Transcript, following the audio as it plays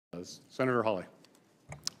Senator Hawley.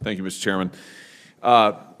 Thank you, Mr. Chairman.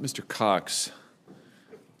 Mr. Cox,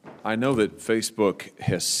 I know that Facebook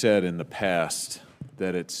has said in the past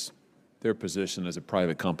that it's their position as a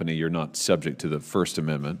private company, you're not subject to the First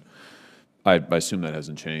Amendment. I assume that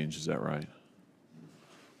hasn't changed, is that right?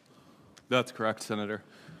 That's correct, Senator.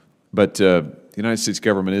 But the United States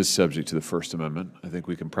government is subject to the First Amendment. I think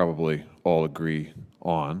we can probably all agree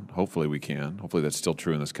on. Hopefully we can. Hopefully that's still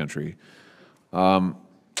true in this country.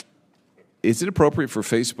 Is it appropriate for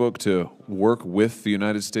Facebook to work with the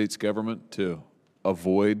United States government to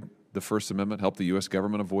avoid the First Amendment, help the U.S.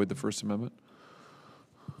 government avoid the First Amendment?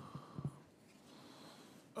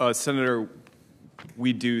 Senator,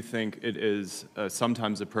 we do think it is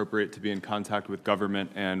sometimes appropriate to be in contact with government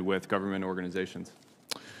and with government organizations.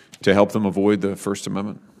 To help them avoid the First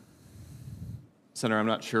Amendment? Senator, I'm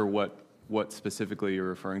not sure what specifically you're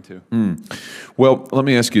referring to. Well, let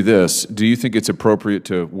me ask you this. Do you think it's appropriate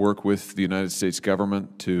to work with the United States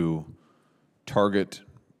government to target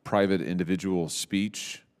private individual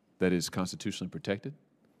speech that is constitutionally protected?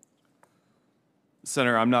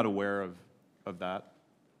 Senator, I'm not aware of that.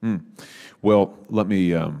 Well, let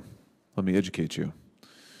me educate you.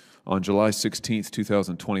 On July 16th,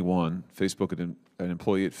 2021, an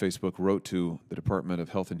employee at Facebook wrote to the Department of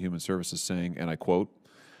Health and Human Services saying, and I quote,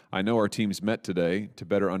 "I know our teams met today to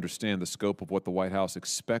better understand the scope of what the White House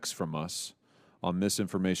expects from us on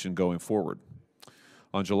misinformation going forward."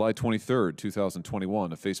 On July 23rd,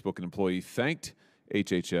 2021, a Facebook employee thanked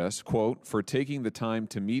HHS, quote, "for taking the time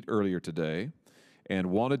to meet earlier today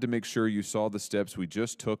and wanted to make sure you saw the steps we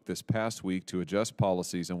just took this past week to adjust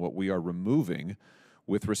policies and what we are removing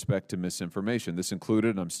with respect to misinformation. This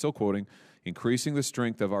included," and I'm still quoting, "increasing the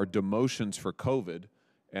strength of our demotions for COVID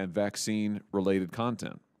and vaccine-related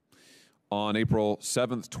content." On April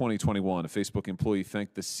 7th, 2021, a Facebook employee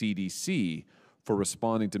thanked the CDC for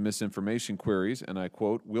responding to misinformation queries, and I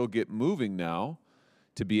quote, "We'll get moving now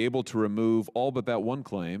to be able to remove all but that one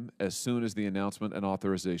claim as soon as the announcement and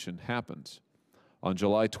authorization happens." On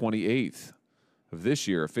July 28th of this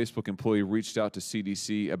year, a Facebook employee reached out to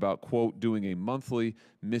CDC about, quote, "doing a monthly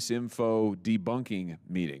misinfo debunking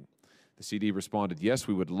meeting." The CD responded, "Yes,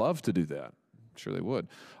 we would love to do that." I'm sure they would.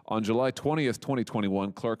 On July 20th,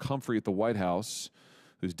 2021, Clark Humphrey at the White House,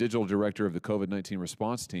 who's digital director of the COVID-19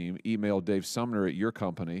 response team, emailed Dave Sumner at your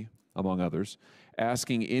company, among others,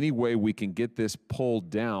 asking any way we can get this pulled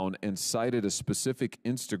down and cited a specific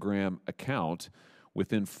Instagram account.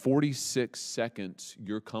 Within 46 seconds,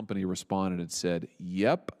 your company responded and said,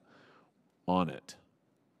 "Yep, on it."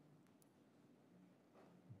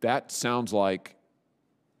 That sounds like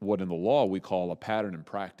what in the law we call a pattern and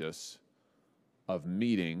practice of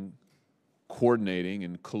meeting, coordinating,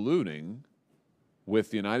 and colluding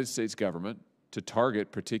with the United States government to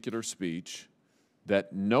target particular speech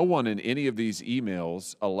that no one in any of these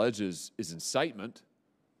emails alleges is incitement,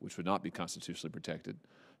 which would not be constitutionally protected.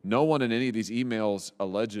 No one in any of these emails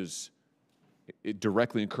alleges it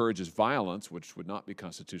directly encourages violence, which would not be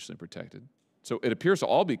constitutionally protected. So it appears to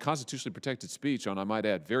all be constitutionally protected speech on, I might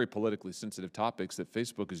add, very politically sensitive topics that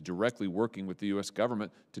Facebook is directly working with the U.S.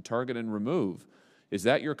 government to target and remove. Is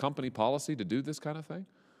that your company policy to do this kind of thing?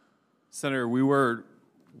 Senator, we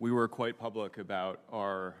were quite public about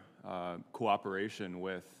our cooperation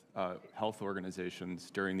with health organizations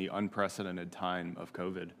during the unprecedented time of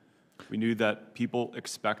COVID. We knew that people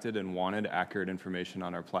expected and wanted accurate information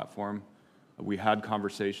on our platform. We had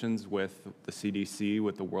conversations with the CDC,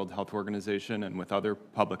 with the World Health Organization, and with other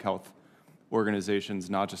public health organizations,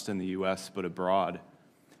 not just in the U.S., but abroad,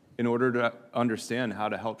 in order to understand how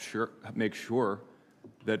to help make sure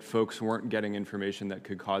that folks weren't getting information that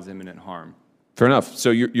could cause imminent harm. Fair enough.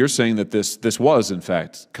 So you're saying that this was, in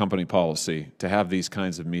fact, company policy to have these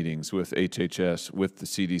kinds of meetings with HHS, with the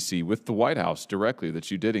CDC, with the White House directly,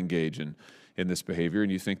 that you did engage in this behavior,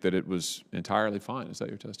 and you think that it was entirely fine. Is that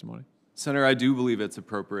your testimony? Senator, I do believe it's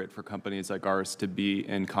appropriate for companies like ours to be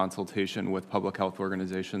in consultation with public health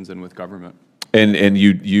organizations and with government. And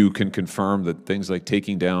you can confirm that things like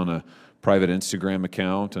taking down a private Instagram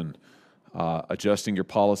account and adjusting your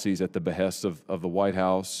policies at the behest of the White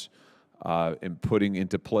House, and putting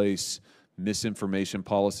into place misinformation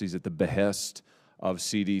policies at the behest of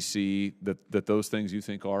CDC, that those things you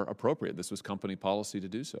think are appropriate. This was company policy to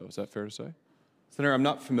do so. Is that fair to say? Senator, I'm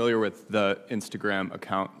not familiar with the Instagram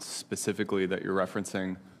account specifically that you're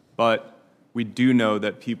referencing, but we do know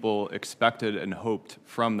that people expected and hoped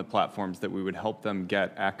from the platforms that we would help them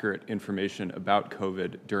get accurate information about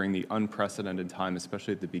COVID during the unprecedented time,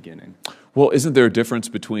 especially at the beginning. Well, isn't there a difference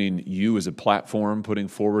between you as a platform putting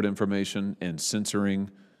forward information and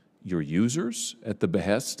censoring your users at the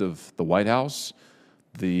behest of the White House,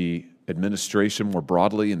 the administration more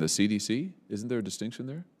broadly and the CDC? Isn't there a distinction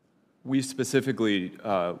there? We specifically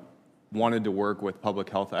wanted to work with public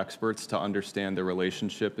health experts to understand the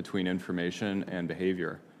relationship between information and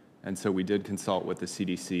behavior. And so we did consult with the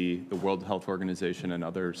CDC, the World Health Organization, and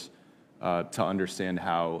others to understand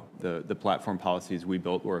how the platform policies we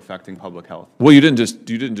built were affecting public health. Well, you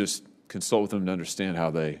didn't just consult with them to understand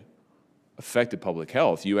how they affected public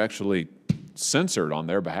health. You actually censored on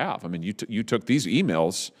their behalf. I mean, you took these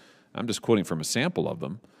emails, I'm just quoting from a sample of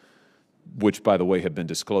them, which, by the way, have been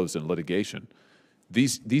disclosed in litigation.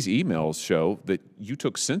 These emails show that you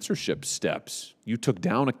took censorship steps. You took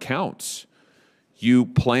down accounts. You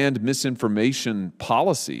planned misinformation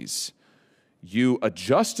policies. You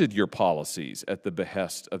adjusted your policies at the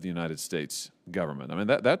behest of the United States government. I mean,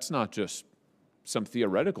 that's not just some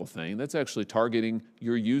theoretical thing. That's actually targeting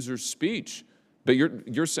your users' speech. But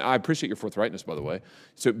I appreciate your forthrightness, by the way.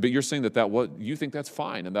 But you're saying you think that's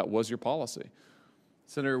fine, and that was your policy.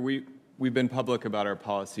 Senator, we've been public about our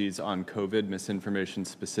policies on COVID misinformation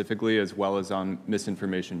specifically, as well as on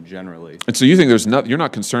misinformation generally. And so you think you're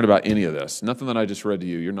not concerned about any of this? Nothing that I just read to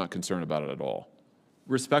you, you're not concerned about it at all?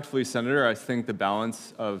 Respectfully, Senator, I think the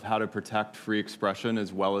balance of how to protect free expression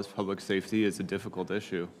as well as public safety is a difficult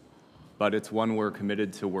issue. But it's one we're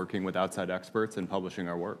committed to working with outside experts and publishing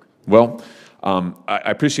our work. Well, I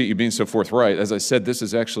appreciate you being so forthright. As I said, this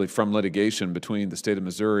is actually from litigation between the state of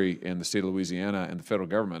Missouri and the state of Louisiana and the federal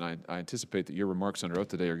government. I anticipate that your remarks under oath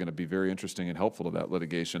today are going to be very interesting and helpful to that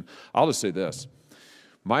litigation. I'll just say this.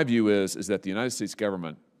 My view is that the United States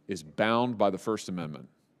government is bound by the First Amendment.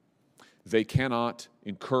 They cannot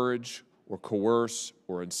encourage or coerce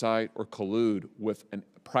or incite or collude with a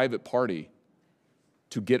private party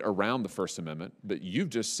to get around the First Amendment, but you've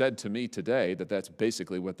just said to me today that that's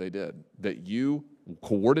basically what they did, that you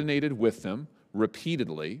coordinated with them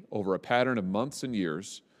repeatedly over a pattern of months and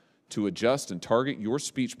years to adjust and target your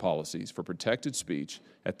speech policies for protected speech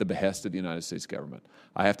at the behest of the United States government.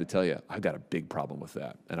 I have to tell you, I've got a big problem with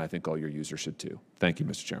that, and I think all your users should too. Thank you,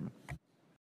 Mr. Chairman.